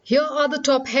Here are the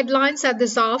top headlines at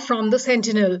this hour from the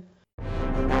Sentinel.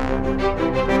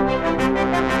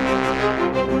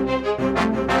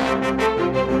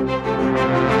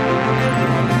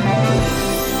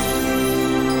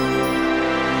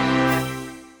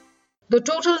 The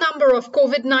total number of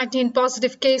COVID-19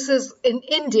 positive cases in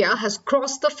India has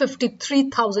crossed the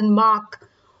 53,000 mark.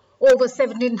 Over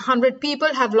 1,700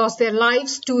 people have lost their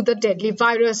lives to the deadly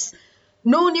virus.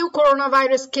 No new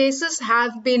coronavirus cases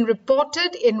have been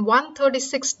reported in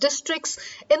 136 districts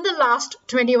in the last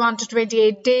 21 to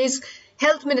 28 days,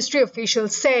 Health Ministry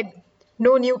officials said.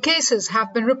 No new cases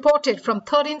have been reported from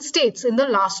 13 states in the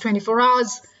last 24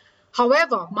 hours.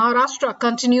 However, Maharashtra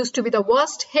continues to be the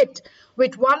worst hit,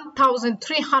 with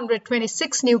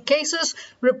 1,326 new cases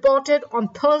reported on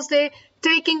Thursday,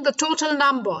 taking the total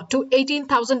number to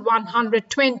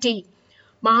 18,120.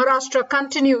 Maharashtra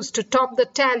continues to top the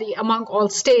tally among all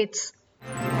states.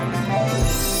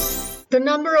 The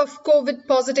number of COVID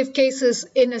positive cases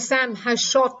in Assam has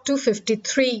shot to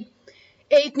 53.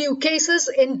 8 new cases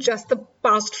in just the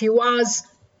past few hours.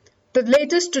 The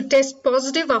latest to test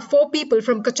positive are 4 people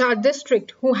from Cachar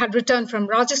district who had returned from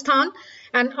Rajasthan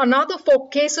and another 4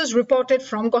 cases reported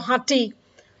from Guwahati.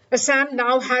 Assam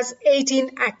now has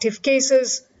 18 active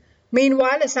cases.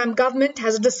 Meanwhile, Assam government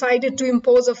has decided to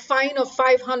impose a fine of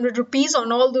 500 rupees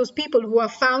on all those people who are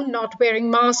found not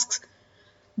wearing masks.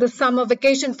 The summer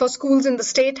vacation for schools in the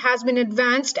state has been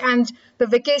advanced and the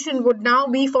vacation would now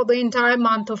be for the entire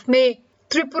month of May.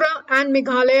 Tripura and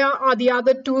Meghalaya are the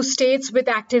other 2 states with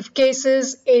active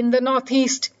cases in the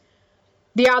northeast.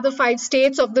 The other 5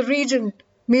 states of the region,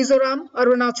 Mizoram,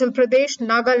 Arunachal Pradesh,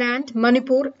 Nagaland,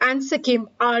 Manipur and Sikkim,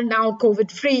 are now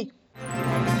COVID-free.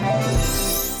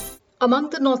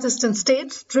 Among the northeastern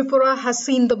states, Tripura has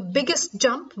seen the biggest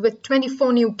jump with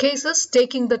 24 new cases,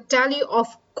 taking the tally of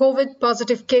COVID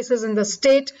positive cases in the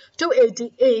state to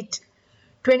 88.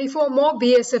 24 more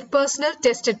BSF personnel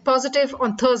tested positive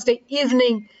on Thursday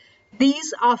evening.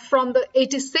 These are from the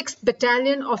 86th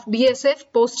Battalion of BSF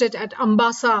posted at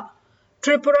Ambassa.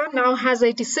 Tripura now has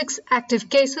 86 active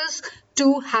cases,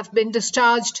 2 have been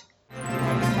discharged.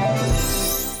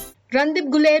 Randeep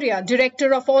Guleria,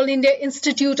 Director of All India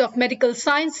Institute of Medical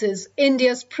Sciences,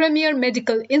 India's premier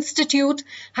medical institute,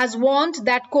 has warned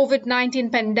that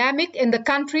COVID-19 pandemic in the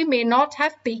country may not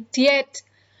have peaked yet.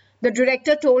 The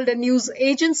director told a news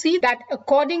agency that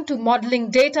according to modeling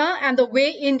data and the way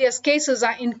India's cases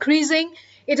are increasing,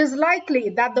 it is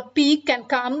likely that the peak can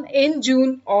come in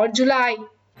June or July.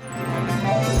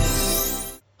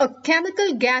 A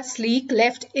chemical gas leak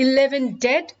left 11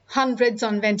 dead, hundreds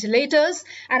on ventilators,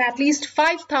 and at least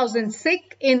 5,000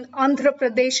 sick in Andhra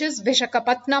Pradesh's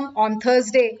Visakhapatnam on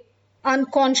Thursday.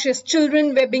 Unconscious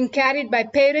children were being carried by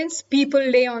parents, people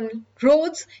lay on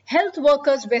roads, health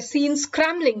workers were seen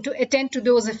scrambling to attend to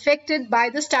those affected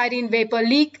by the styrene vapor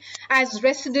leak as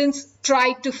residents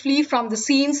tried to flee from the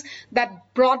scenes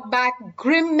that brought back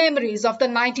grim memories of the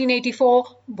 1984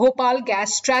 Bhopal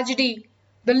gas tragedy.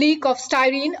 The leak of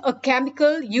styrene, a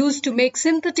chemical used to make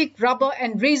synthetic rubber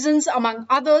and resins among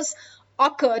others,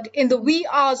 occurred in the wee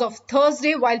hours of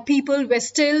Thursday while people were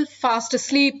still fast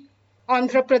asleep.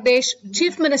 Andhra Pradesh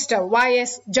Chief Minister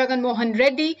Y.S. Jagan Mohan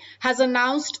Reddy has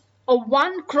announced a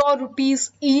 1 crore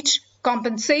rupees each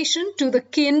compensation to the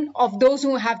kin of those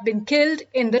who have been killed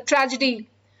in the tragedy.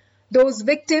 Those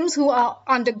victims who are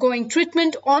undergoing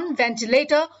treatment on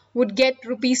ventilator would get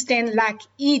rupees 10 lakh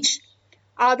each.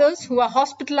 Others who are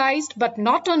hospitalized but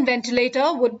not on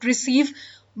ventilator would receive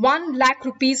 1 lakh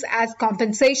rupees as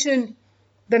compensation.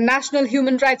 The National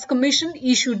Human Rights Commission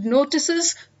issued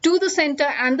notices to the centre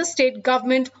and the state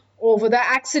government over the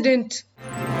accident.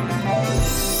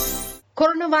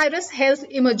 Coronavirus health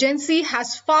emergency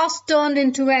has fast turned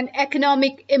into an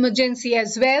economic emergency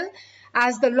as well,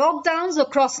 as the lockdowns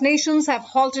across nations have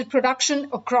halted production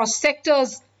across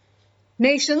sectors.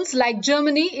 Nations like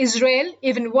Germany, Israel,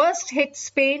 even worse hit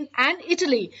Spain and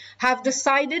Italy have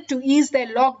decided to ease their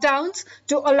lockdowns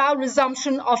to allow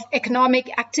resumption of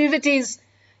economic activities.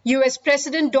 US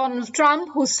President Donald Trump,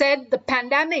 who said the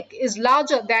pandemic is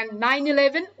larger than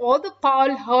 9/11 or the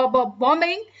Pearl Harbor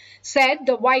bombing, said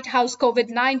the White House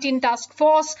COVID-19 task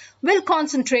force will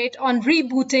concentrate on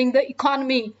rebooting the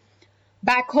economy.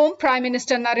 Back home, Prime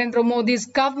Minister Narendra Modi's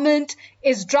government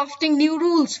is drafting new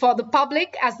rules for the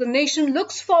public as the nation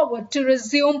looks forward to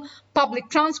resume public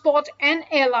transport and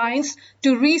airlines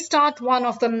to restart one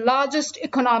of the largest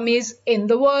economies in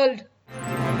the world.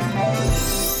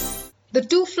 The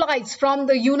two flights from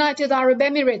the United Arab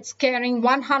Emirates carrying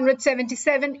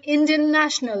 177 Indian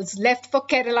nationals left for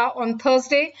Kerala on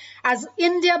Thursday as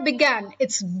India began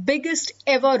its biggest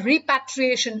ever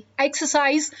repatriation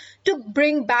exercise to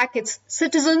bring back its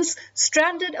citizens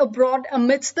stranded abroad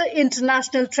amidst the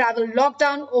international travel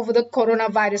lockdown over the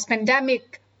coronavirus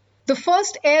pandemic. The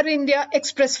first Air India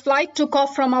Express flight took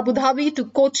off from Abu Dhabi to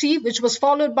Kochi, which was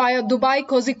followed by a Dubai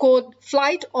Kozhikode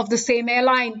flight of the same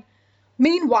airline.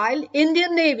 Meanwhile,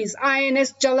 Indian Navy's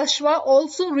INS Jalashwa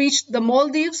also reached the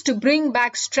Maldives to bring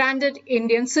back stranded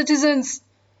Indian citizens.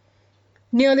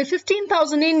 Nearly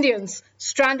 15,000 Indians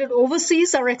stranded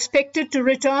overseas are expected to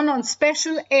return on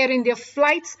special Air India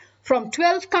flights from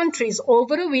 12 countries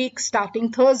over a week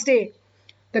starting Thursday.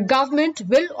 The government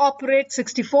will operate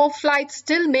 64 flights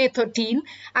till May 13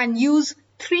 and use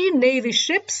 3 Navy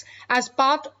ships as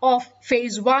part of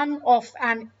phase 1 of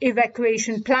an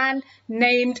evacuation plan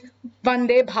named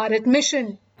Vande Bharat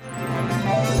Mission.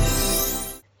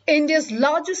 India's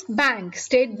largest bank,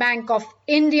 State Bank of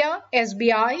India,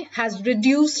 SBI, has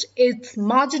reduced its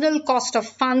marginal cost of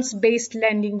funds-based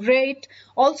lending rate,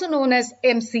 also known as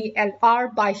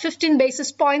MCLR, by 15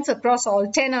 basis points across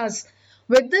all tenors.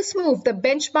 With this move, the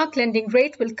benchmark lending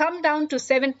rate will come down to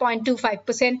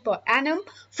 7.25% per annum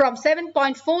from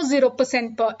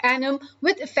 7.40% per annum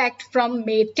with effect from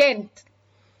May 10th.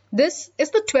 This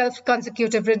is the 12th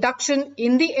consecutive reduction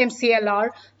in the MCLR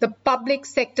the public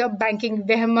sector banking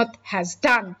behemoth has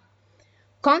done.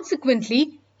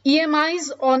 Consequently,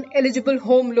 EMIs on eligible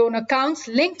home loan accounts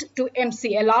linked to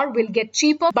MCLR will get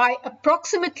cheaper by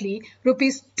approximately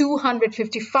Rs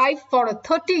 255 for a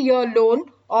 30-year loan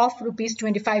of Rs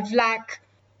 25 lakh.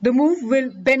 The move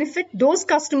will benefit those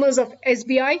customers of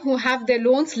SBI who have their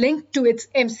loans linked to its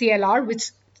MCLR,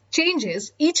 which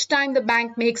changes each time the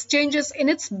bank makes changes in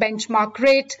its benchmark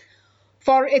rate.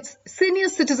 For its senior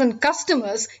citizen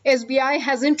customers, SBI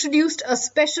has introduced a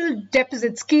special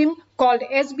deposit scheme called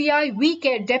SBI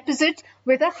WeCare Deposit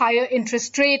with a higher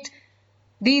interest rate.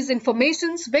 These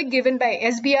informations were given by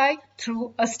SBI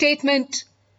through a statement.